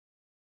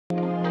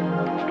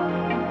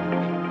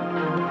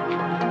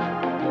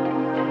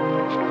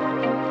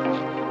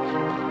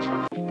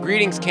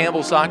Greetings,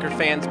 Campbell soccer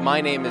fans. My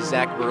name is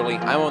Zach Burley.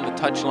 I'm on the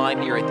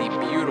touchline here at the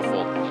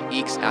beautiful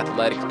Eeks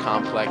Athletics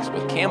Complex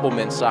with Campbell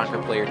men's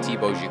soccer player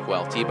Thibaut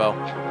Jacquel. Thibaut,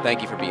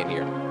 thank you for being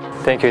here.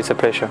 Thank you, it's a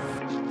pleasure.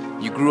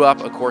 You grew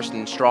up, of course,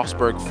 in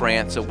Strasbourg,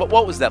 France. So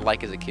what was that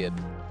like as a kid?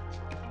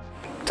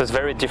 It was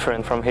very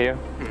different from here.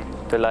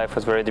 The life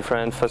was very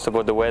different. First of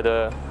all, the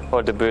weather,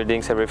 all the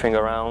buildings, everything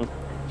around.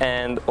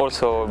 And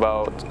also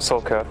about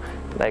soccer,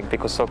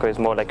 because soccer is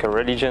more like a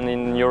religion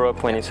in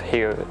Europe, when it's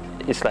here,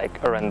 it's like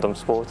a random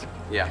sport.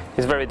 Yeah.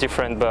 It's very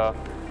different, but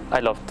I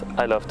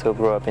loved to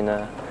grow up in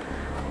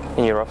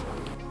Europe.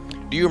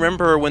 Do you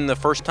remember when the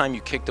first time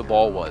you kicked a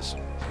ball was?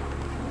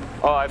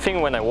 Oh, I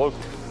think when I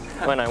walked.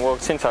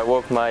 Since I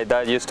walked, my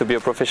dad used to be a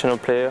professional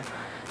player,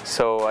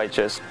 so I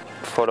just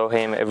follow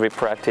him every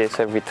practice,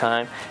 every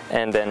time,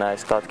 and then I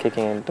start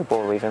kicking the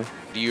ball with him.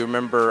 Do you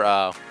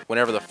remember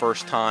whenever the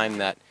first time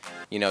that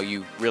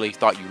you really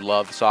thought you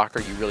loved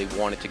soccer, you really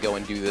wanted to go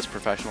and do this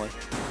professionally?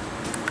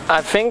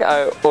 I think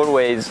I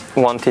always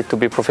wanted to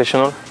be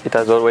professional. It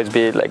has always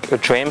been like a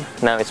dream.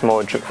 Now it's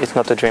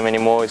not a dream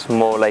anymore, it's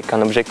more like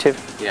an objective.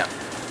 Yeah.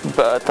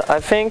 But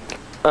I think,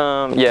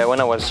 when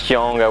I was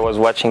young, I was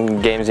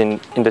watching games in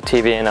the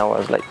TV and I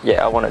was like,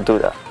 yeah, I want to do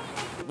that.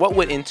 What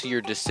went into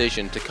your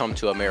decision to come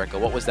to America?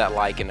 What was that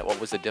like, and what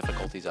was the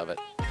difficulties of it?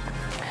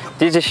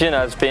 This decision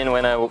has been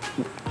when I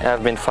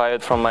have been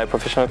fired from my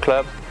professional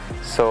club.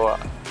 So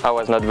I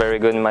was not very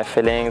good in my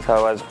feelings, I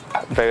was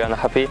very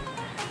unhappy.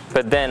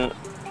 But then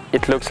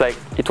it looks like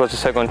it was a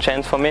second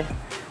chance for me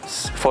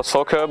for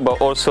soccer, but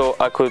also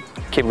I could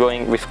keep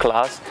going with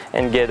class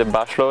and get a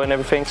bachelor and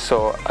everything,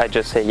 so I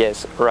just say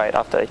yes right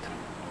after it.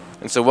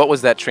 And so what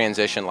was that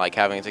transition like,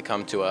 having to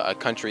come to a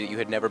country that you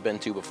had never been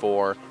to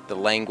before, the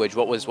language,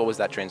 what was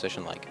that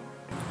transition like?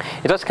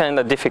 It was kind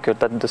of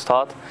difficult at the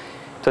start.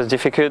 It was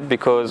difficult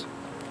because,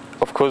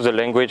 of course, the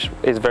language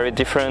is very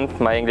different.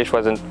 My English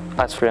wasn't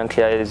as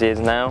fluently as it is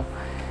now.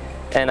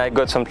 And I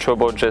got some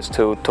trouble just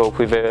to talk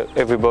with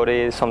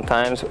everybody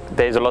sometimes.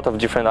 There's a lot of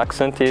different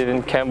accents here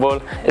in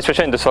Campbell,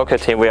 especially in the soccer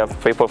team. We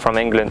have people from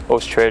England,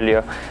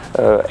 Australia,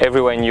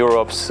 everywhere in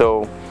Europe.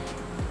 So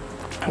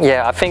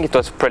yeah, I think it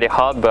was pretty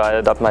hard, but I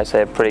adapted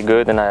myself pretty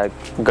good, and I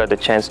got the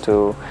chance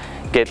to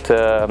get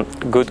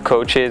good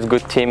coaches,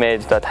 good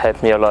teammates that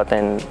helped me a lot,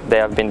 and they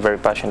have been very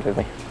passionate with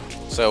me.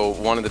 So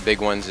one of the big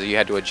ones that you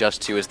had to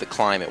adjust to is the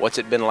climate. What's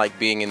it been like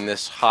being in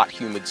this hot,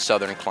 humid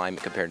southern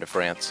climate compared to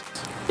France?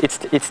 It's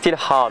still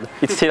hard.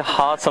 It's still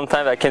hard.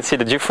 Sometimes I can see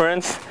the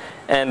difference.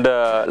 And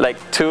like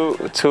two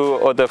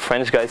other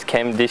French guys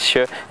came this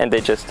year, and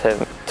they just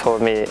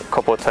told me a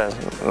couple of times,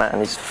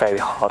 man, it's very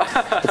hot.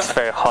 It's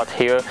very hot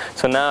here.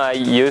 So now I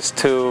used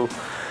to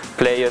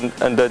play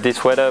under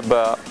this weather,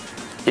 but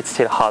it's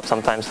still hot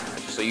sometimes.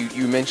 So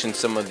you mentioned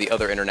some of the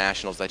other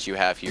internationals that you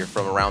have here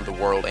from around the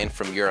world and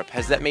from Europe.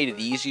 Has that made it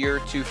easier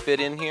to fit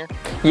in here?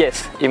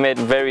 Yes, it made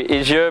it very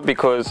easier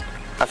because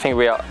I think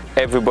we are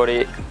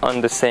everybody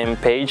on the same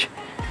page.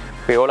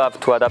 We all have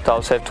to adapt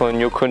ourselves to a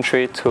new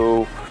country,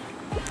 to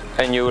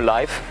a new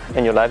life,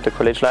 the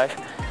college life.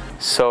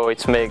 So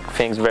it's make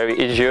things very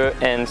easier,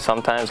 and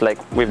sometimes, like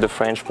with the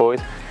French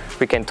boys,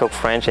 we can talk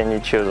French and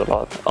it shows a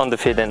lot on the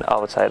field and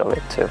outside of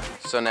it too.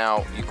 So now,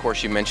 of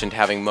course, you mentioned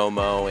having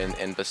Momo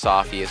and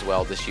Basafi as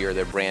well this year.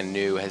 They're brand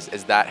new.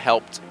 Has that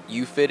helped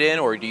you fit in,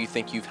 or do you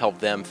think you've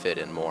helped them fit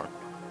in more?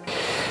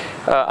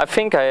 I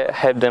think I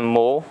helped them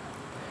more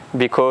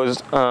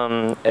because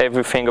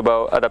everything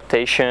about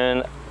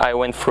adaptation, I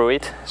went through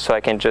it, so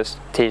I can just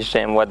teach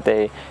them what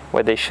they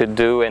should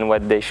do and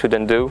what they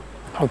shouldn't do.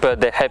 But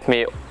they helped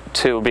me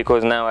too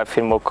because now I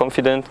feel more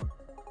confident.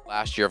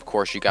 Last year, of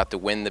course, you got to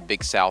win the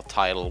Big South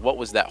title. What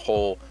was that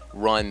whole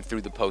run through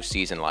the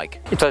postseason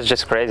like? It was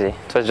just crazy.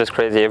 It was just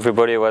crazy.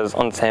 Everybody was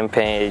on the same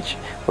page.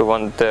 We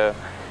won the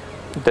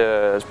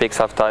Big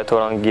South title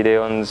on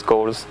Gideon's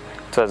goals.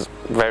 It was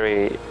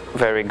very,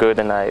 very good,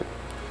 and I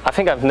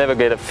think I've never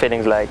get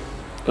feelings like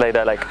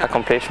that, like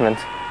accomplishment.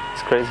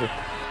 It's crazy.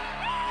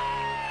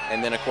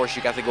 And then, of course,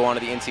 you got to go on to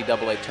the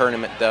NCAA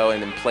tournament, though,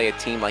 and then play a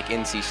team like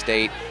NC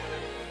State.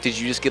 Did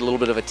you just get a little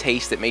bit of a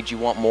taste that made you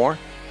want more?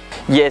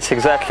 Yes,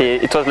 exactly.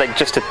 It was like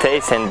just a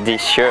taste, and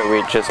this year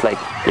we just like,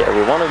 yeah,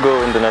 we want to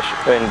go in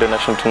the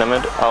national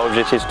tournament. Our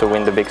objective is to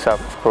win the Big South,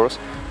 of course,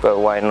 but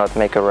why not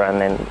make a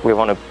run, and we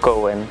want to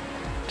go and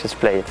just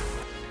play it.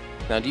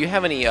 Now, do you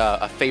have any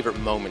favorite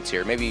moments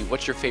here? Maybe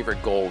what's your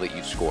favorite goal that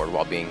you've scored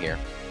while being here?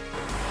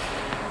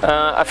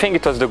 I think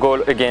it was the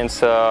goal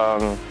against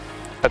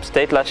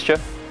Upstate last year.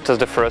 It was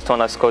the first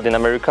one I scored in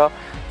America,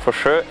 for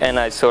sure, and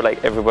I saw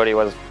like everybody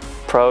was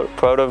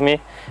proud of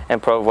me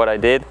and proud of what I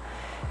did.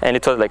 And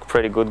it was like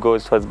pretty good goal.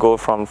 It was goal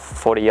from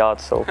 40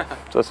 yards, so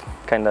it was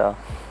kind of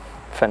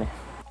funny.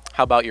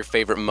 How about your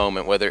favorite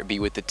moment, whether it be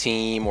with the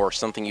team or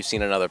something you've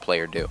seen another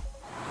player do?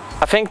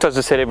 I think it was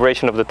the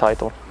celebration of the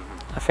title.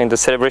 I think the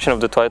celebration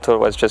of the title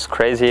was just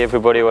crazy.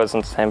 Everybody was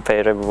on the same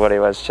page. Everybody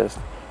was just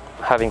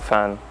having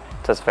fun.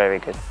 It was very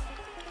good.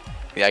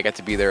 Yeah, I got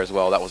to be there as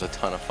well. That was a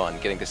ton of fun,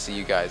 getting to see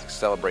you guys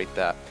celebrate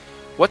that.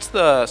 What's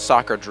the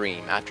soccer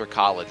dream after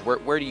college?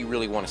 Where do you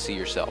really want to see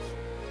yourself?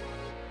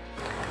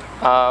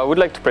 I would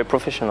like to play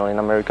professional in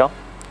America.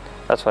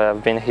 That's why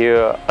I've been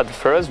here at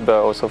first,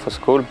 but also for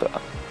school.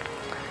 But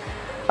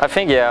I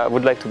think, yeah, I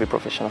would like to be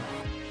professional.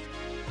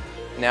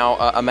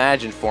 Now,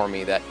 imagine for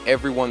me that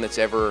everyone that's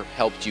ever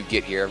helped you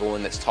get here,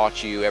 everyone that's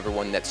taught you,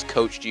 everyone that's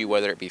coached you,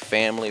 whether it be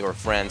family or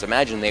friends,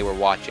 imagine they were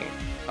watching.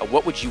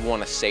 What would you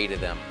want to say to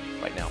them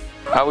right now?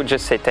 I would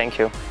just say thank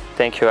you.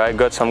 Thank you. I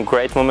got some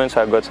great moments,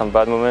 I got some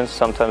bad moments.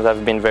 Sometimes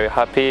I've been very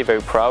happy,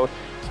 very proud.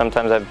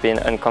 Sometimes I've been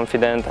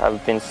unconfident,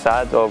 I've been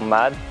sad or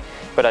mad.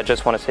 But I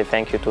just want to say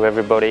thank you to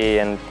everybody,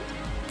 and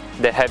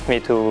they helped me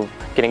to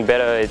getting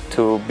better,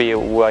 to be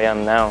who I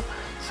am now.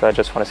 So I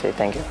just want to say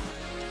thank you.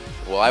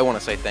 Well, I want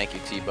to say thank you,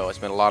 Thibaut. It's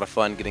been a lot of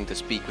fun getting to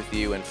speak with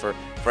you, and for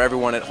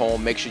everyone at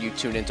home, make sure you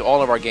tune into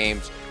all of our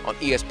games on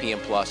ESPN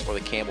Plus or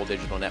the Campbell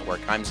Digital Network.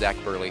 I'm Zach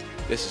Burley.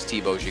 This is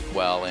Thibaut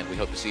Jacquel, and we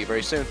hope to see you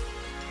very soon.